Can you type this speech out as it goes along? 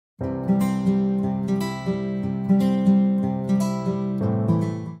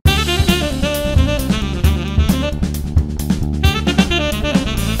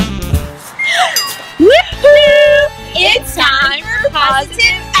It's time for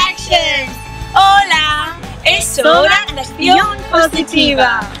positive actions. Hola, es hora de acción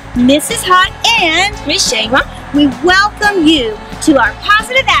positiva. Mrs. Hot and Miss Shema, we welcome you to our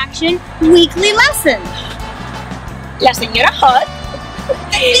positive action weekly lesson. la señora Hot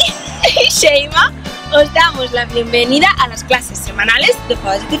y Shema os damos la bienvenida a las clases semanales de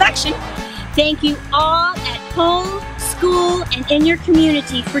Positive Action. Thank you all at home, school, and in your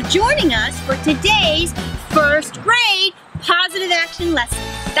community for joining us for today's first grade positive action lesson.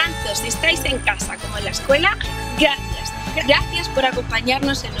 Tanto si estáis en casa como en la escuela, gracias. Gracias por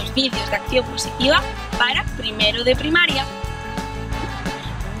acompañarnos en los vídeos de acción positiva para primero de primaria.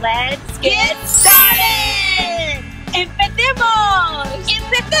 Let's get started! ¡Empecemos!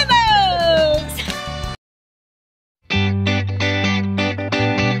 ¡Empecemos!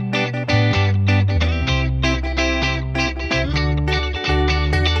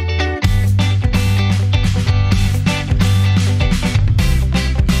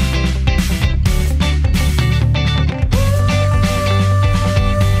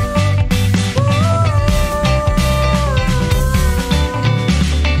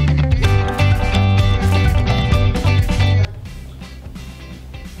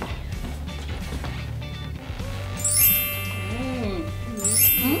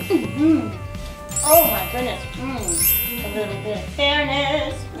 Oh my goodness. A little bit of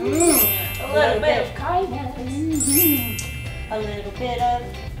fairness. A little bit of kindness. A little bit of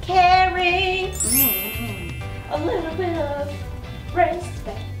caring. A little bit of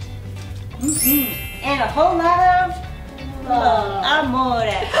respect. And a whole lot of love.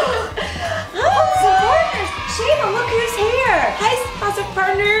 Amore. Some partners. Shema, look who's here. Hi, Positive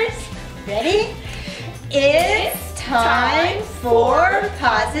Partners! Ready? It's time for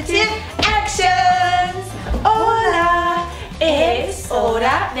positive actions. Hola, es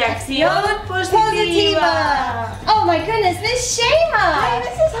hora de acción positiva. Oh my goodness, Miss Shema. Hi,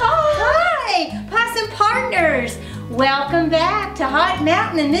 Mrs. Hot. Hi, Possum Partners. Welcome back to Hot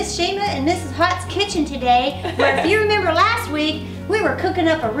Mountain and Miss Shema and Mrs. Hot's kitchen today, where if you remember last week, we were cooking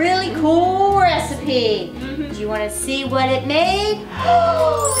up a really cool recipe. Do you want to see what it made?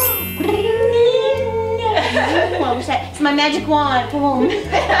 What was that? It's my magic wand. Boom.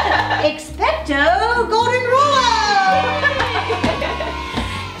 Expecto golden rule.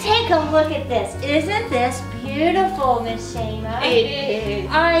 Take a look at this. Isn't this beautiful, Miss Shema? It is.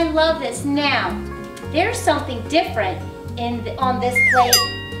 I love this. Now, there's something different on this plate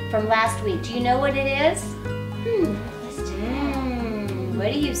from last week. Do you know what it is?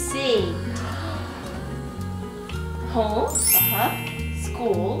 What do you see? Home,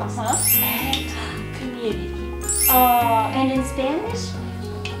 school, and community. And in Spanish?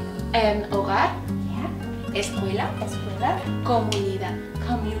 Hogar, Yeah. escuela, Escuela. comunidad.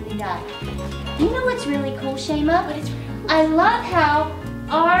 Comunidad. You know what's really cool, Shema? But it's real. I love how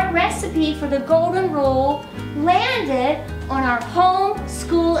our recipe for the golden rule landed on our home,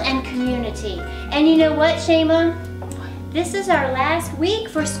 school, and community. And you know what, Shema? This is our last week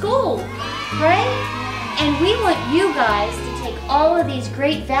for school, right? And we want you guys to take all of these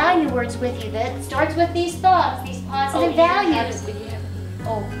great value words with you that starts with these thoughts, these positive values.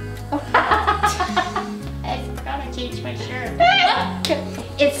 Oh. I forgot to change my shirt.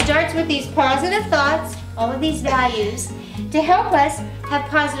 It starts with these positive thoughts, all of these values, to help us have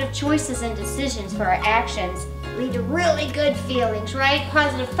positive choices and decisions for our actions. Lead to really good feelings, right?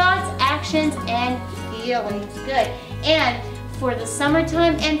 Positive thoughts, actions, and feelings. Good. And for the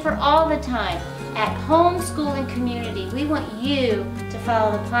summertime and for all the time, at home, school, and community, we want you to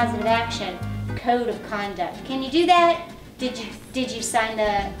follow the positive action code of conduct. Can you do that? Did you sign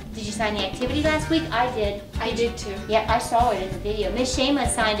the activity last week? I did. I did too. Yeah, I saw it in the video. Miss Shema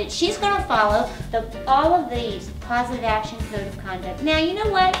signed it. She's going to follow all of these positive action code of conduct. Now, you know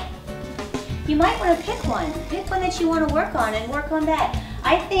what? You might want to pick one. Pick one that you want to work on and work on that.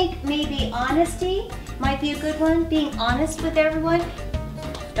 I think maybe honesty might be a good one. Being honest with everyone.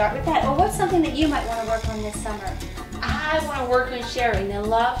 Start with that. Or what's something that you might want to work on this summer? I want to work on sharing. I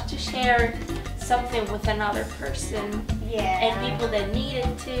love to share something with another person. Yeah. And people that need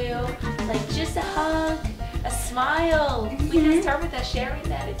it too. Like just a hug, a smile. We can start with that, sharing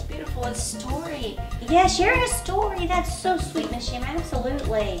that. It's beautiful. A story. Yeah, sharing a story. That's so sweet, Miss Shema.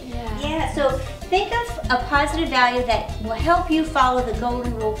 Absolutely. Yeah. So think of a positive value that will help you follow the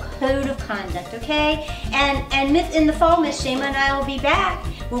golden rule code of conduct, okay? And in the fall, Miss Shema and I will be back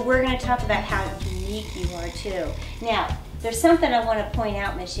where we're going to talk about how unique you are too. Now, There's something I want to point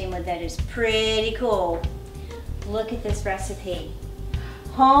out, Miss Shima, that is pretty cool. Look at this recipe.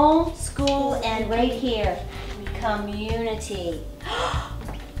 Home, school, and right here, community.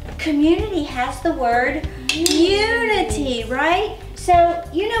 Community has the word unity, right? So,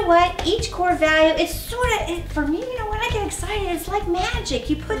 you know what? Each core value, it's sort of, for me, you know, when I get excited, it's like magic.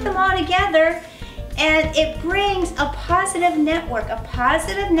 You put them all together and it brings a positive network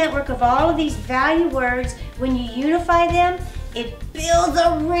of all of these value words. When you unify them, it builds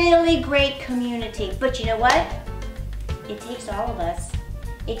a really great community. But you know what? It takes all of us.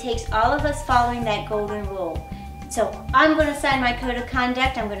 It takes all of us following that golden rule. So I'm going to sign my code of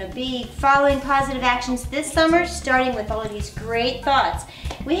conduct. I'm going to be following positive actions this summer, starting with all of these great thoughts.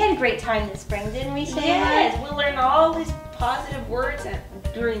 We had a great time this spring, didn't we, Shayla? Yes, we learned all these positive words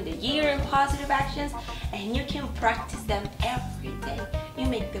during the year and positive actions, and you can practice them every day. You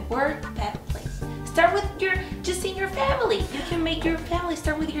make the word that place. Start with just in your family. You can make your family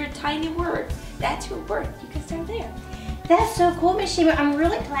start with your tiny word. That's your word. You can start there. That's so cool, Miss Shima. I'm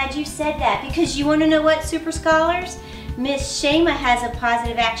really glad you said that, because you want to know what, Super Scholars? Miss Shima has a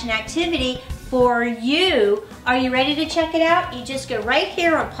positive action activity for you. Are you ready to check it out? You just go right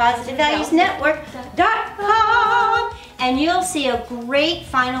here on positivevaluesnetwork.com and you'll see a great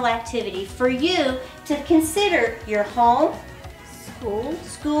final activity for you to consider your home,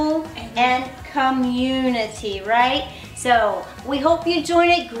 school, and community, right? So we hope you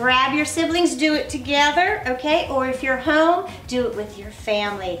join it. Grab your siblings, do it together, okay? Or if you're home, do it with your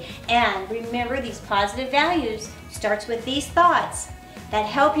family. And remember, these positive values starts with these thoughts that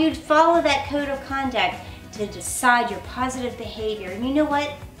help you follow that code of conduct to decide your positive behavior. And you know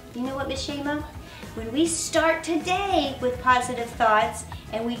what? You know what, Miss Shima? When we start today with positive thoughts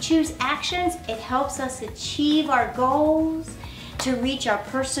and we choose actions, it helps us achieve our goals, to reach our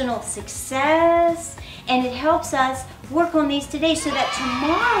personal success, and it helps us work on these today so that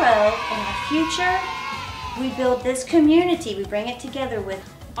tomorrow in our future we build this community. We bring it together with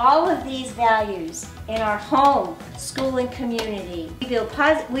all of these values in our home, school, and community. We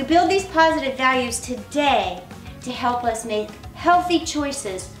build these positive values today to help us make healthy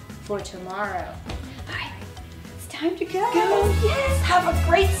choices for tomorrow. All right, it's time to go. Yes, have a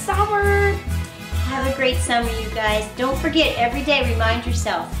great summer. Have a great summer, you guys. Don't forget, every day remind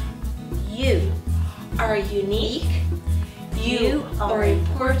yourself, you are unique, you are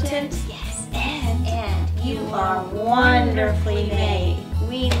important, yes, and you are wonderfully made.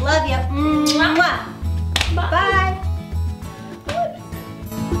 We love you. Mwah. Bye.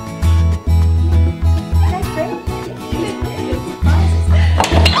 That's great.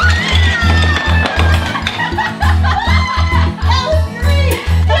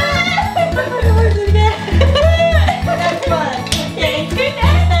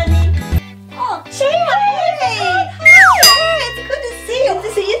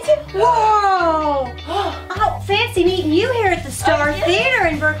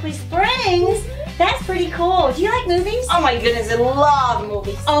 That's pretty cool. Do you like movies? Oh my goodness, I love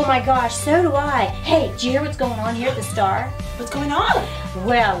movies. Oh my gosh, so do I. Hey, do you hear what's going on here at the Star? What's going on?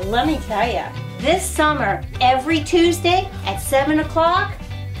 Well, let me tell you. This summer, every Tuesday at 7 o'clock,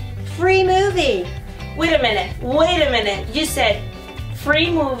 free movie. Wait a minute. You said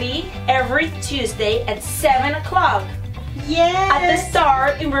free movie every Tuesday at 7 o'clock. Yes. At the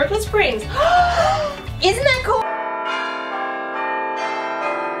Star in Berkeley Springs. Isn't that cool?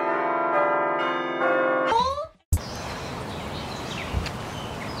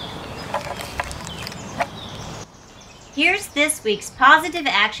 Here's this week's Positive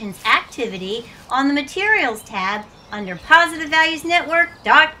Actions activity on the Materials tab under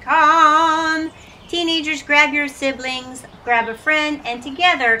positivevaluesnetwork.com. Teenagers, grab your siblings, grab a friend, and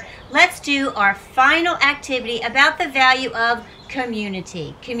together, let's do our final activity about the value of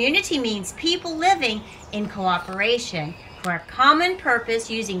community. Community means people living in cooperation for a common purpose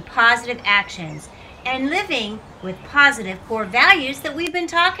using positive actions and living with positive core values that we've been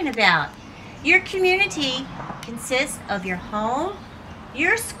talking about. Your community consists of your home,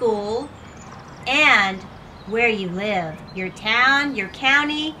 your school, and where you live. Your town, your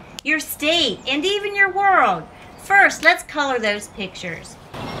county, your state, and even your world. First, let's color those pictures.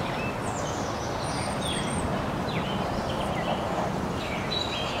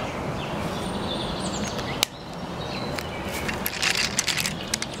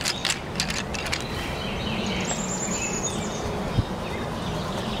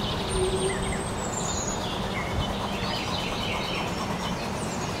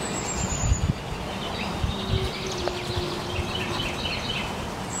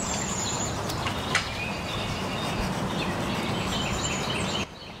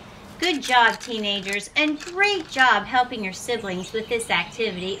 Good job, teenagers, and great job helping your siblings with this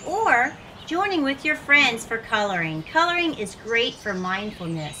activity or joining with your friends for coloring. Coloring is great for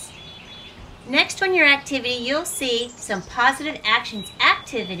mindfulness. Next on your activity, you'll see some positive actions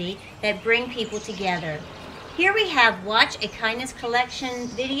activity that bring people together. Here we have Watch a Kindness Collection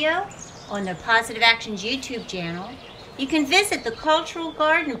video on the Positive Actions YouTube channel. You can visit the Cultural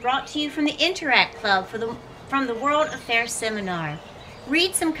Garden brought to you from the Interact Club from the World Affairs Seminar.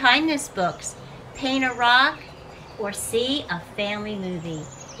 Read some kindness books, paint a rock, or see a family movie.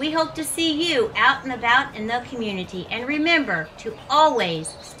 We hope to see you out and about in the community, and remember to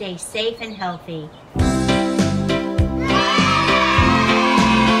always stay safe and healthy.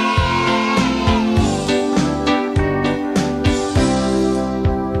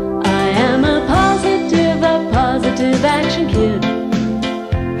 I am a positive action kid.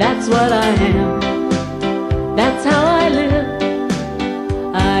 That's what I am. That's how I live.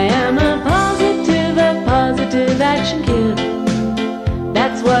 I am a positive action kid.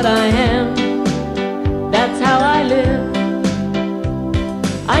 That's what I am. That's how I live.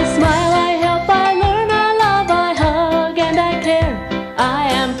 I smile, I help, I learn, I love, I hug, and I care. I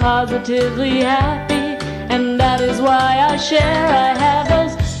am positively happy, and that is why I share. I have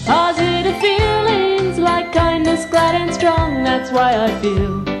those positive feelings, like kindness, glad and strong. That's why I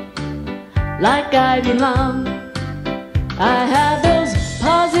feel like I belong. I have those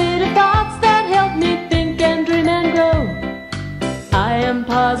positive thoughts that help me think and dream and grow. I am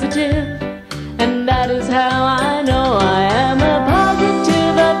positive, and that is how I know I am a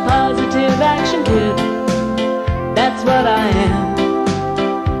positive action kid. That's what I am.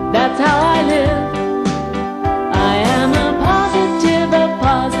 That's how I live. I am a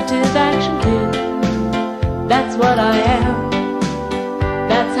positive action kid. That's what I am.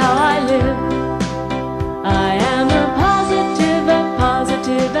 That's how I live. I am a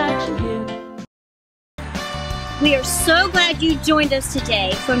positive action kid. We are so glad you joined us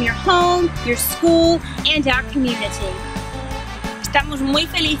today from your home, your school, and our community. Estamos muy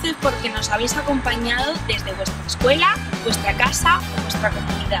felices porque nos habéis acompañado desde vuestra escuela, vuestra casa o vuestra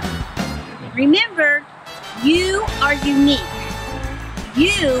comunidad. Remember, you are unique,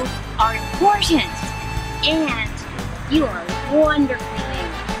 you are important, and you are wonderfully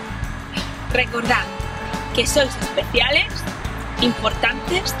made. Recordad que sois especiales,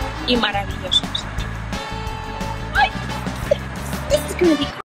 importantes y maravillosos. Ay, this is gonna be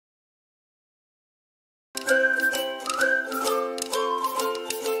hard.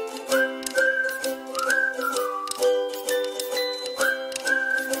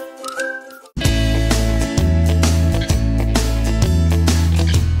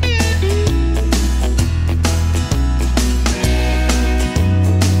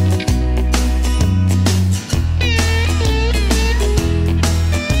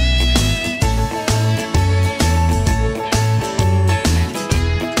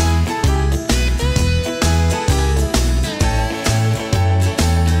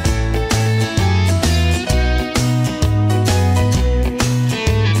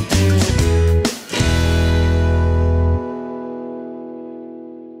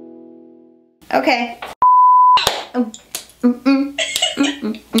 Okay.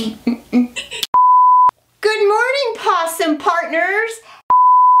 Good morning, possum partners.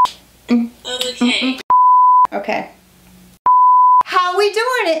 Okay. Okay. How are we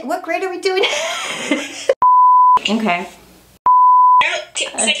doing it? What grade are we doing? Okay.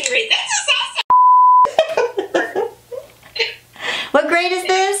 Second grade. That's awesome. What grade is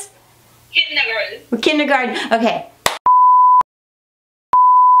this? Kindergarten. Kindergarten. Okay.